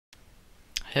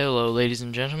Hello ladies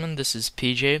and gentlemen, this is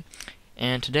PJ,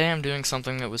 and today I'm doing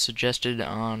something that was suggested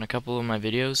on a couple of my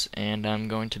videos, and I'm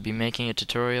going to be making a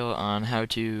tutorial on how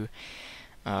to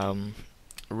um,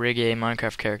 rig a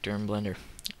Minecraft character in Blender.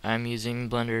 I'm using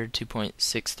Blender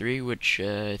 2.63, which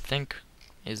I think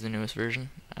is the newest version,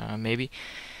 maybe.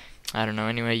 I don't know,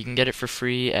 anyway, you can get it for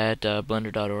free at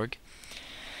blender.org.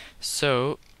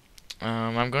 So,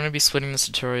 I'm going to be splitting this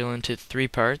tutorial into three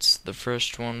parts. The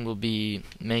first one will be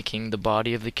making the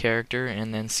body of the character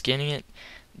and then skinning it.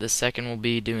 The second will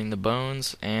be doing the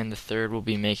bones, and the third will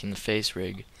be making the face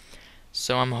rig.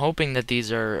 So I'm hoping that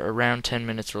these are around 10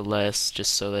 minutes or less,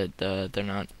 just so that they're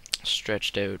not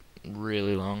stretched out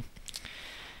really long.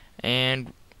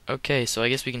 And okay, so I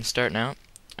guess we can start now.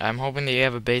 I'm hoping that you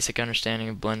have a basic understanding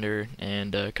of Blender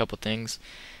and a couple things.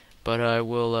 But I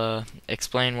will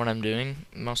explain what I'm doing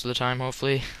most of the time,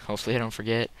 hopefully. Hopefully I don't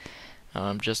forget,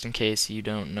 just in case you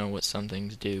don't know what some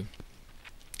things do.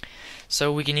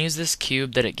 So we can use this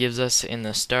cube that it gives us in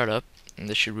the startup, and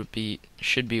this should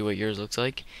be what yours looks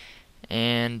like.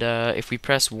 And if we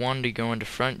press 1 to go into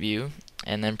front view,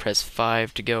 and then press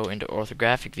 5 to go into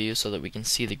orthographic view so that we can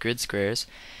see the grid squares,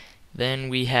 then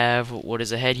we have what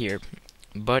is ahead here.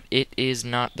 But it is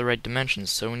not the right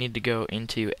dimensions, so we need to go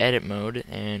into edit mode,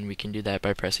 and we can do that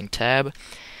by pressing tab.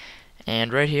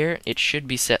 And right here it should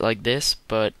be set like this,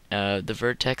 but the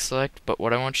vertex select, but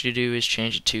what I want you to do is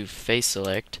change it to face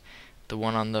select, the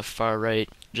one on the far right,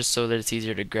 just so that it's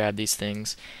easier to grab these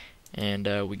things, and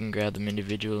we can grab them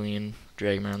individually and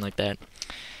drag them around like that.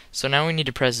 So now we need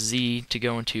to press Z to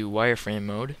go into wireframe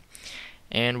mode.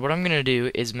 And what I'm going to do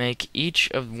is make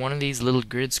each of one of these little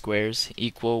grid squares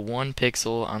equal 1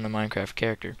 pixel on the Minecraft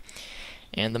character.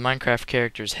 And the Minecraft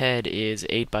character's head is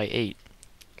 8 by 8.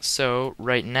 So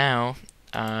right now,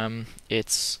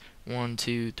 it's 1,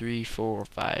 2, 3, 4,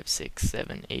 5, 6,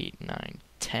 7, 8, 9,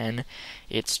 10.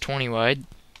 It's 20 wide.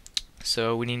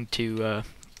 So we need to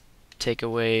take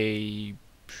away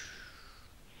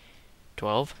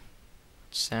 12.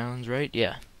 Sounds right?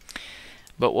 Yeah.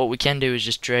 But what we can do is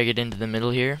just drag it into the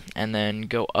middle here, and then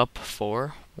go up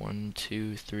 4. 1,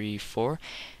 2, 3, 4.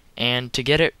 And to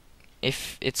get it,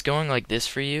 if it's going like this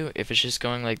for you, if it's just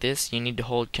going like this, you need to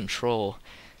hold Control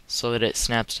so that it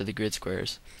snaps to the grid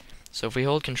squares. So if we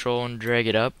hold Control and drag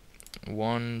it up,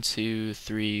 1, 2,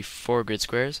 3, 4 grid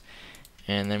squares,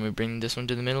 and then we bring this one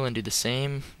to the middle and do the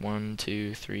same, 1,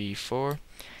 2, 3, 4,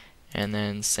 and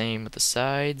then same with the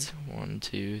sides, 1,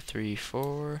 2, 3,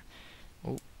 4.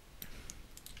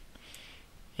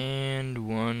 And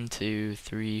 1, 2,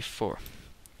 3, 4.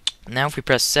 Now if we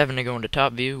press 7 to go into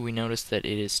top view, we notice that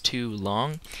it is too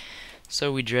long.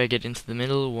 So we drag it into the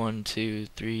middle, 1, 2,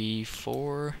 3,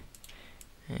 4,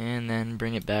 and then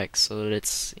bring it back so that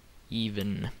it's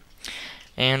even.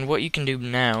 And what you can do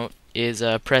now is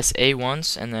press A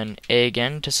once and then A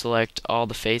again to select all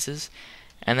the faces,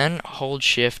 and then hold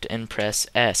Shift and press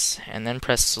S, and then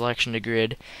press Selection to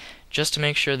Grid, just to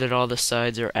make sure that all the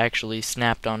sides are actually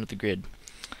snapped onto the grid.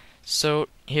 So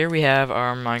here we have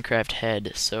our Minecraft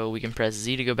head, so we can press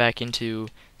Z to go back into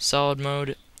solid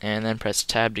mode, and then press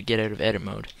tab to get out of edit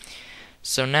mode.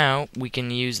 So now we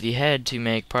can use the head to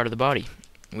make part of the body.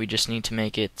 We just need to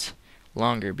make it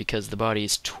longer because the body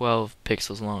is 12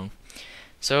 pixels long.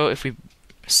 So if we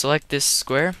select this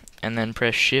square, and then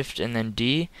press shift and then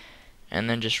D, and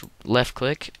then just left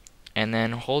click, and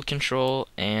then hold Control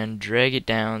and drag it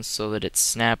down so that it's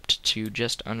snapped to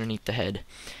just underneath the head.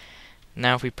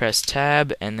 Now if we press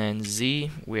tab and then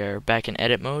Z, we are back in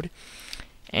edit mode.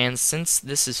 And since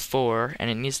this is 4 and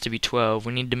it needs to be 12,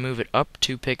 we need to move it up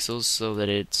 2 pixels so that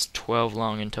it's 12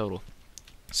 long in total.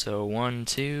 So 1,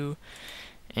 2,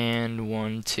 and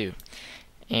 1, 2.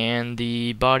 And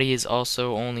the body is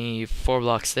also only 4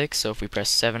 blocks thick, so if we press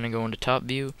 7 to go into top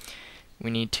view,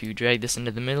 we need to drag this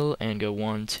into the middle and go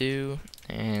 1, 2,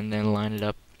 and then line it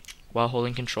up while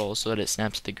holding Control so that it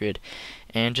snaps to the grid.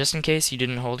 And just in case you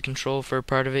didn't hold Control for a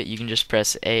part of it, you can just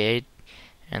press A8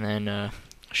 and then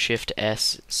Shift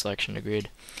S, Selection to Grid.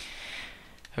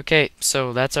 Okay,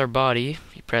 so that's our body.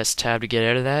 You press tab to get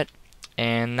out of that,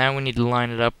 and now we need to line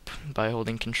it up by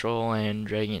holding Control and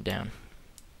dragging it down.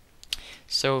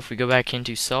 So if we go back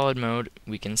into solid mode,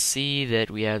 we can see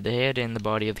that we have the head and the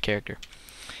body of the character.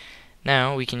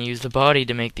 Now we can use the body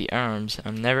to make the arms.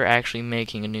 I'm never actually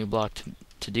making a new block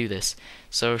to do this.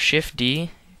 So Shift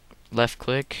D, left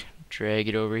click, drag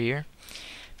it over here,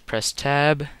 press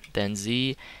tab, then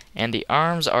Z, and the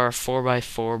arms are 4 by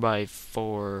 4 by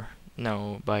 4,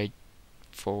 no, by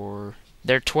 4,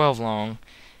 they're 12 long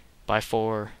by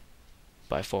 4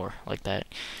 by 4, like that.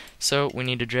 So we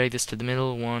need to drag this to the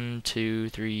middle, 1, 2,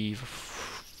 3,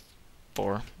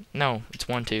 4, no, it's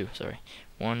 1, 2, sorry,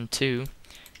 1, 2,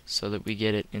 so that we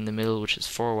get it in the middle, which is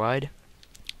 4 wide.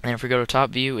 And if we go to top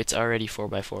view, it's already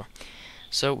 4x4.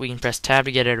 So we can press tab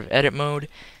to get out of edit mode,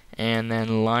 and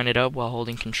then line it up while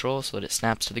holding control so that it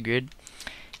snaps to the grid.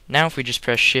 Now if we just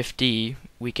press shift D,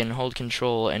 we can hold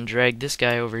control and drag this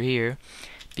guy over here,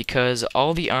 because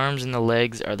all the arms and the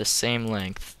legs are the same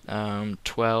length,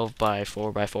 12 by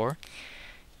 4x4.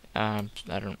 I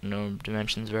don't know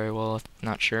dimensions very well,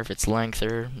 not sure if it's length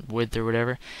or width or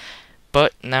whatever.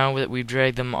 But now that we've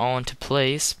dragged them all into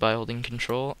place by holding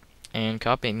control and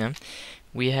copying them,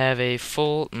 we have a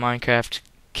full Minecraft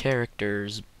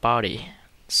character's body.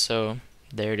 So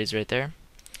there it is right there.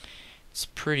 It's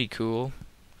pretty cool.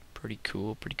 Pretty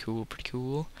cool.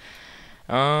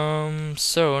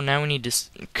 So now we need to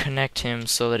connect him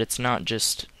so that it's not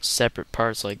just separate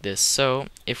parts like this. So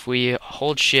if we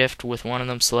hold shift with one of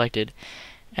them selected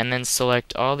and then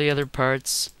select all the other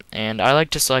parts, and I like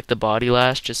to select the body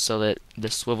last just so that the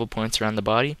swivel points around the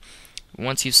body.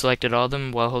 Once you've selected all of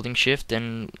them while holding shift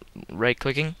and right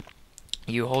clicking,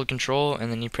 you hold control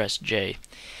and then you press J.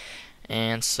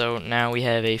 And so now we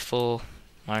have a full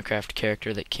Minecraft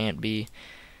character that can't be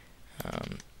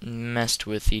messed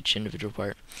with each individual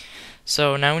part.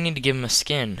 So now we need to give him a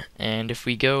skin, and if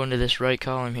we go into this right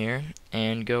column here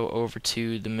and go over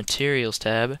to the materials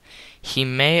tab, he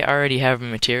may already have a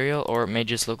material, or it may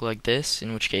just look like this,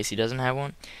 in which case he doesn't have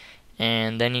one.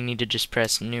 And then you need to just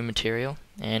press new material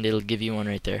and it'll give you one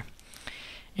right there.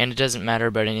 And it doesn't matter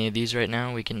about any of these right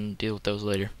now, we can deal with those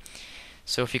later.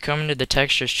 So if you come into the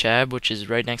textures tab, which is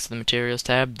right next to the materials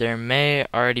tab, there may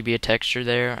already be a texture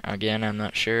there. Again, I'm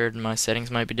not sure, my settings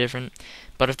might be different,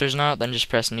 but if there's not, then just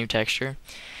press new texture.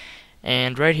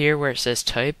 And right here where it says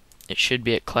type, it should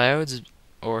be at clouds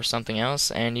or something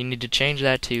else, and you need to change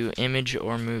that to image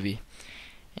or movie.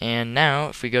 And now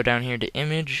if we go down here to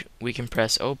image, we can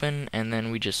press open, and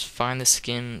then we just find the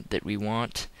skin that we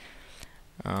want.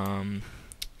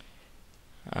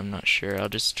 I'm not sure, I'll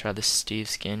just try the Steve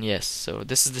skin. Yes, so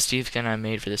this is the Steve skin I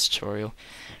made for this tutorial.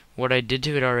 What I did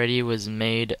to it already was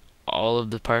made all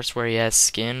of the parts where he has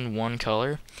skin one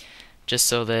color, just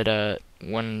so that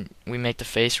when we make the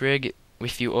face rig,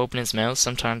 if you open his mouth,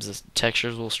 sometimes the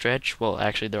textures will stretch. Well,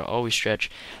 actually they'll always stretch,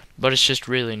 but it's just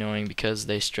really annoying because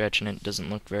they stretch and it doesn't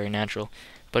look very natural.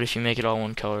 But if you make it all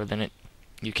one color, then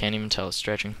you can't even tell it's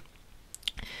stretching.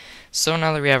 So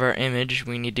now that we have our image,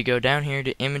 we need to go down here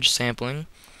to image sampling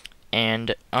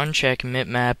and uncheck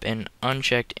bitmap and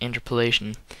uncheck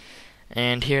interpolation.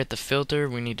 And here at the filter,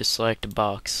 we need to select a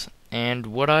box. And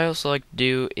what I also like to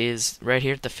do is right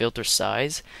here at the filter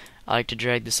size, I like to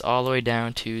drag this all the way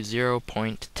down to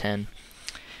 0.10.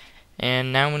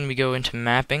 And now when we go into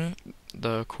mapping,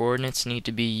 the coordinates need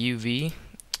to be UV,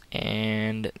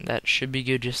 and that should be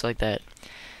good just like that.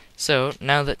 So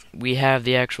now that we have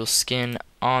the actual skin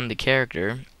on the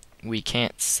character, we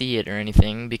can't see it or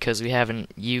anything because we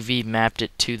haven't UV mapped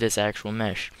it to this actual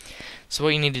mesh. So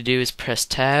what you need to do is press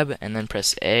tab and then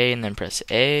press A and then press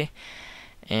A,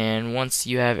 and once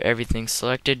you have everything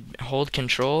selected, hold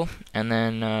control and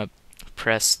then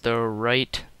press the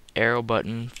right arrow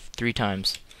button 3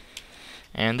 times.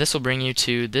 And this will bring you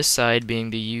to this side being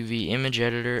the UV image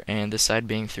editor and this side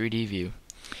being 3D view.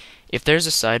 If there's a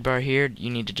sidebar here, you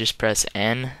need to just press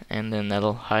N and then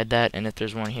that'll hide that, and if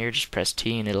there's one here, just press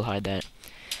T and it'll hide that.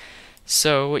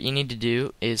 So what you need to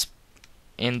do is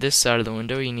in this side of the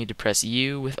window, you need to press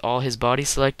U with all his body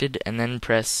selected and then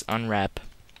press unwrap.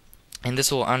 And this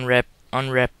will unwrap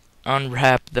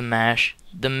the mesh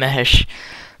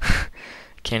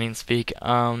can't even speak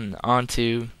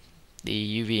onto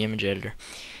the UV image editor.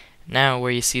 Now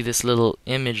where you see this little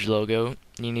image logo,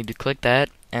 you need to click that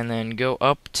and then go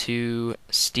up to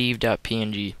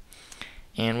steve.png,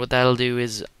 and what that'll do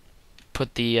is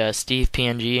put the Steve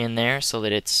PNG in there so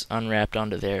that it's unwrapped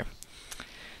onto there.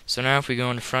 So now if we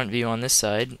go into front view on this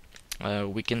side,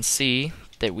 we can see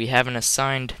that we haven't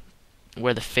assigned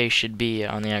where the face should be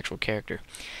on the actual character.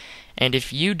 And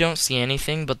if you don't see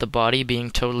anything but the body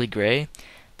being totally gray,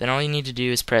 then all you need to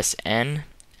do is press N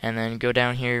and then go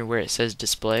down here where it says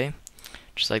display,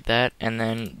 just like that, and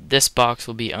then this box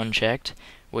will be unchecked.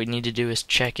 What you need to do is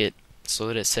check it so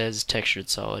that it says textured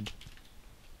solid.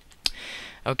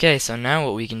 Okay, so now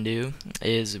what we can do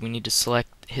is we need to select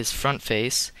his front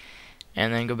face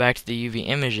and then go back to the UV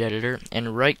image editor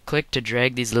and right click to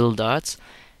drag these little dots,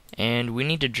 and we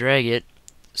need to drag it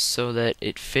so that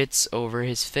it fits over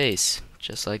his face,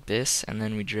 just like this, and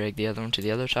then we drag the other one to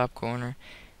the other top corner,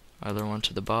 other one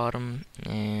to the bottom,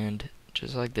 and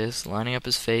just like this, lining up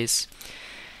his face.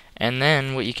 And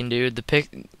then what you can do,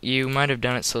 you might have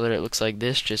done it so that it looks like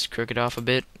this, just crook it off a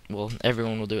bit. Well,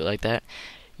 everyone will do it like that.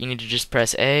 you need to just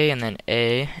press A and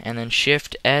then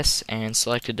Shift S and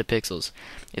select it to pixels.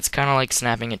 It's kind of like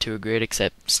snapping it to a grid,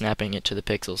 except snapping it to the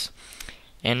pixels.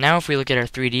 And now if we look at our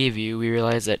 3D view, we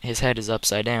realize that his head is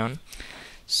upside down.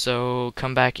 So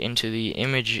come back into the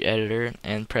image editor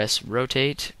and press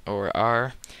rotate or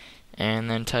R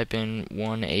and then type in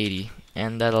 180,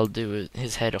 and that'll do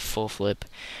his head a full flip.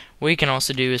 What you can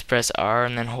also do is press R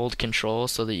and then hold control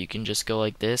so that you can just go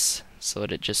like this, so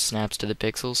that it just snaps to the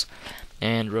pixels,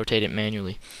 and rotate it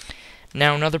manually.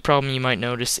 Now another problem you might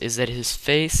notice is that his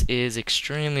face is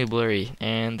extremely blurry,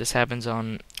 and this happens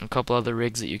on a couple other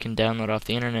rigs that you can download off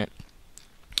the internet.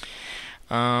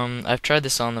 I've tried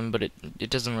this on them, but it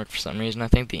doesn't work for some reason. I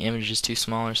think the image is too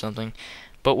small or something.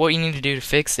 But what you need to do to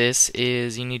fix this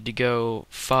is you need to go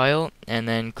File and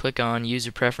then click on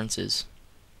User Preferences.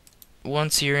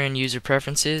 Once you're in User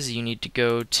Preferences, you need to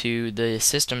go to the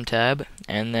System tab,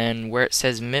 and then where it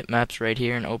says Mipmaps right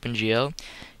here in OpenGL,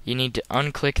 you need to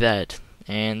unclick that,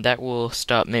 and that will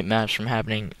stop mipmaps from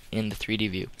happening in the 3D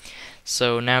view.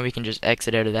 So now we can just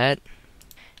exit out of that.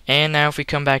 And now if we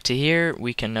come back to here,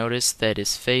 we can notice that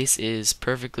his face is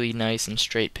perfectly nice and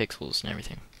straight pixels and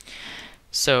everything.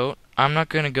 So I'm not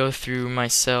going to go through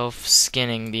myself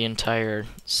skinning the entire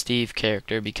Steve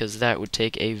character because that would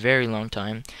take a very long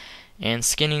time, and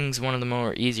skinning is one of the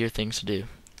more easier things to do.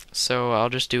 So I'll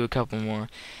just do a couple more.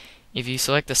 If you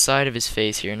select the side of his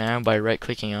face here now by right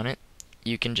clicking on it,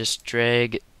 you can just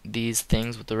drag these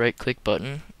things with the right click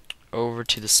button over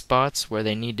to the spots where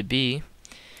they need to be,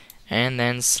 and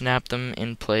then snap them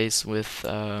in place with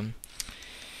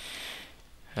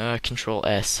Control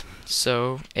S.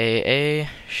 So AA,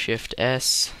 Shift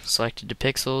S, selected to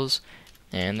pixels,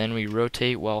 and then we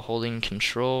rotate while holding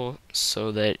Control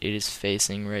so that it is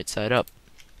facing right side up.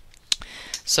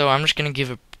 So I'm just going to give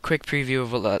a quick preview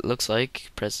of what that looks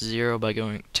like. Press 0 by go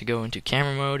into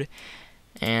camera mode,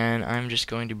 and I'm just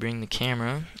going to bring the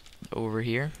camera over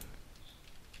here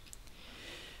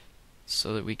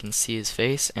so that we can see his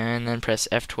face, and then press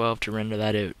F12 to render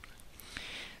that out.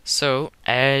 So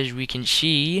as we can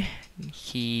see,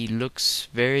 he looks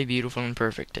very beautiful and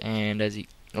perfect, and as he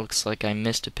looks like I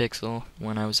missed a pixel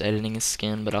when I was editing his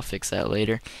skin, but I'll fix that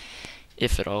later,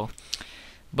 if at all.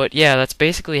 But yeah, that's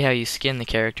basically how you skin the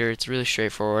character. It's really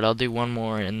straightforward. I'll do one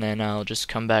more and then I'll just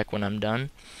come back when I'm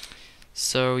done.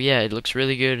 So yeah, it looks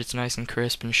really good. It's nice and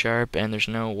crisp and sharp, and there's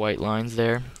no white lines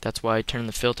there. That's why I turned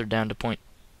the filter down to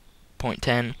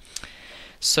 0.10.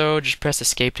 So just press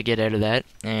escape to get out of that,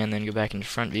 and then go back into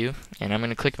front view, and I'm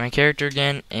going to click my character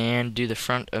again and do the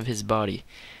front of his body.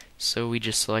 So we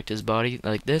just select his body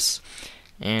like this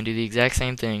and do the exact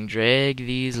same thing. Drag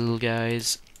these little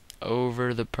guys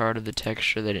over the part of the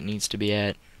texture that it needs to be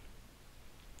at,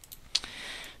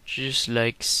 just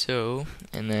like so,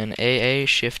 and then AA,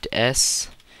 Shift S,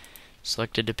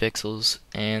 selected to pixels,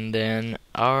 and then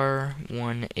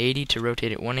R180 to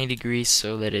rotate it 180 degrees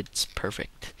so that it's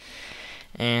perfect.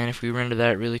 And if we render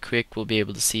that really quick, we'll be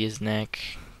able to see his neck.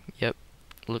 Yep,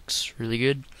 looks really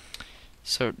good.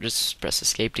 So just press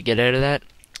escape to get out of that.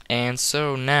 And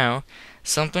so now,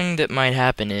 something that might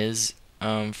happen is,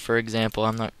 for example,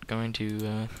 I'm not going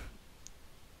to,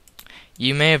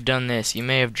 you may have done this. You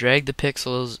may have dragged the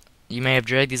pixels, you may have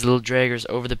dragged these little draggers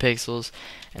over the pixels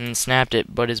and then snapped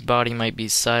it, but his body might be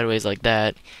sideways like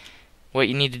that. What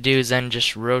you need to do is then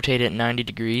just rotate it 90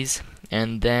 degrees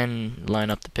and then line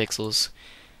up the pixels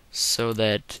so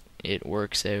that it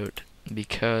works out,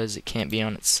 because it can't be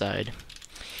on its side.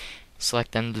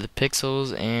 Select them to the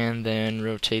pixels and then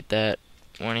rotate that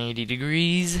 180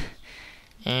 degrees,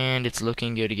 and it's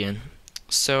looking good again.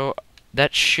 So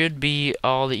that should be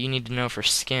all that you need to know for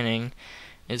skinning.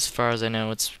 As far as I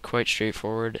know, it's quite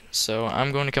straightforward. So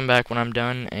I'm going to come back when I'm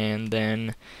done and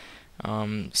then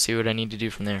see what I need to do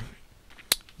from there.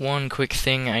 One quick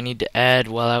thing I need to add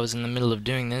while I was in the middle of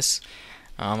doing this,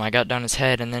 I got down his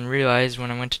head and then realized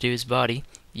when I went to do his body,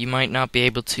 you might not be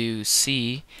able to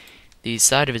see the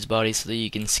side of his body so that you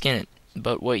can skin it.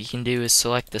 But what you can do is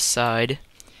select the side,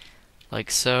 like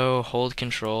so, hold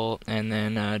Control, and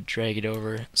then drag it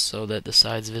over so that the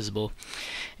side's visible.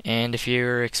 And if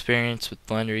you're experienced with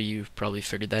Blender, you've probably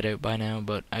figured that out by now,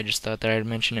 but I just thought that I'd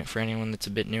mention it for anyone that's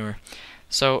a bit newer.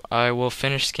 So I will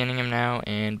finish skinning him now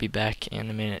and be back in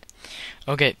a minute.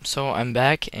 Okay, so I'm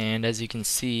back, and as you can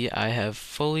see, I have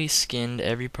fully skinned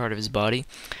every part of his body,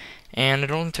 and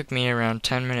it only took me around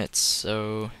 10 minutes,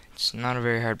 so it's not a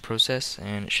very hard process,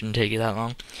 and it shouldn't take you that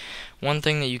long. One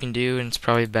thing that you can do, and it's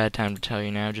probably a bad time to tell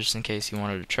you now, just in case you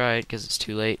wanted to try it, because it's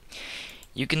too late,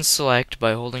 you can select,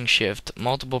 by holding Shift,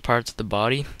 multiple parts of the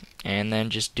body, and then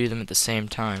just do them at the same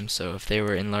time. So if they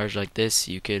were enlarged like this,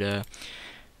 you could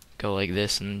go like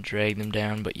this and drag them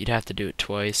down, but you'd have to do it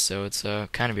twice, so it's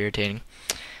kind of irritating.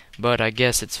 But I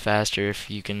guess it's faster if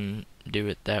you can do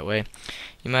it that way.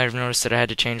 You might have noticed that I had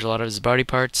to change a lot of his body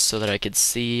parts so that I could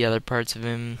see other parts of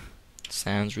him.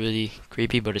 Sounds really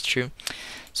creepy, but it's true.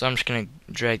 So I'm just going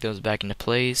to drag those back into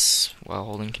place while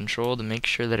holding control to make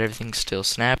sure that everything's still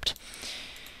snapped.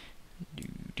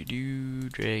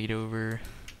 Drag it over.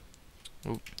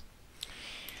 Oop.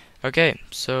 Okay,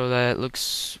 so that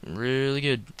looks really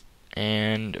good.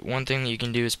 And one thing that you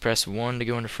can do is press 1 to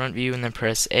go into front view, and then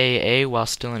press A while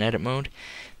still in edit mode.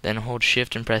 Then hold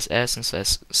shift and press S and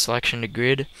says selection to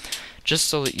grid, just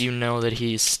so that you know that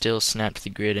he's still snapped to the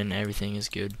grid and everything is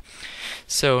good.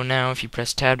 So now if you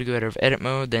press tab to go out of edit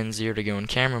mode, then 0 to go in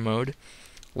camera mode.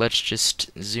 Let's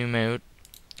just zoom out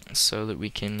so that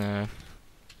we can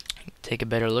take a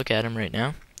better look at him right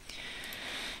now.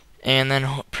 And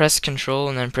then press control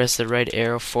and then press the right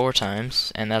arrow 4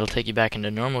 times, and that'll take you back into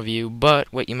normal view. But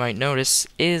what you might notice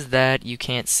is that you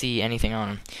can't see anything on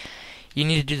him. You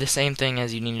need to do the same thing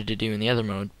as you needed to do in the other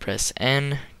mode. Press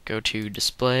N, go to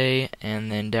display,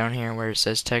 and then down here where it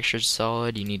says texture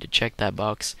solid, you need to check that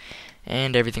box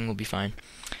and everything will be fine.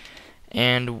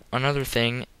 And another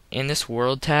thing, in this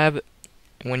world tab,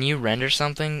 when you render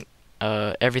something,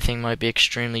 everything might be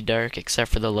extremely dark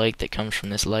except for the light that comes from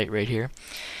this light right here.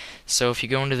 So if you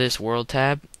go into this world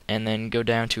tab and then go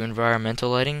down to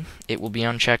environmental lighting, it will be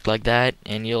unchecked like that,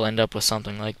 and you'll end up with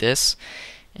something like this.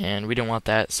 And we don't want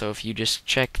that, so if you just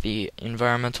check the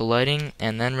environmental lighting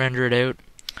and then render it out,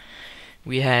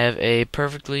 we have a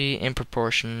perfectly in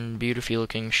proportion, beautifully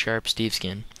looking sharp Steve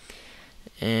skin.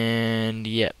 And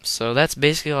yeah, so that's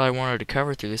basically all I wanted to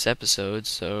cover through this episode,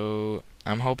 so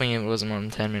I'm hoping it wasn't more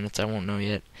than 10 minutes, I won't know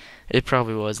yet. It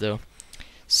probably was though.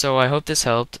 So I hope this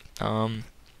helped.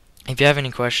 If you have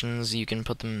any questions, you can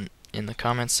put them in the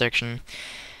comments section,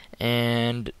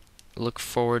 and look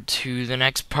forward to the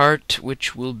next part,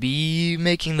 which will be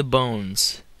making the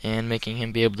bones and making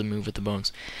him be able to move with the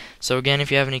bones. So again, if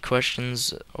you have any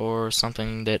questions or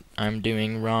something that I'm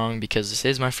doing wrong, because this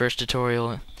is my first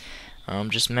tutorial,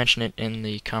 just mention it in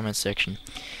the comments section.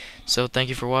 So thank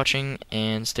you for watching,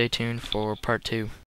 and stay tuned for part 2.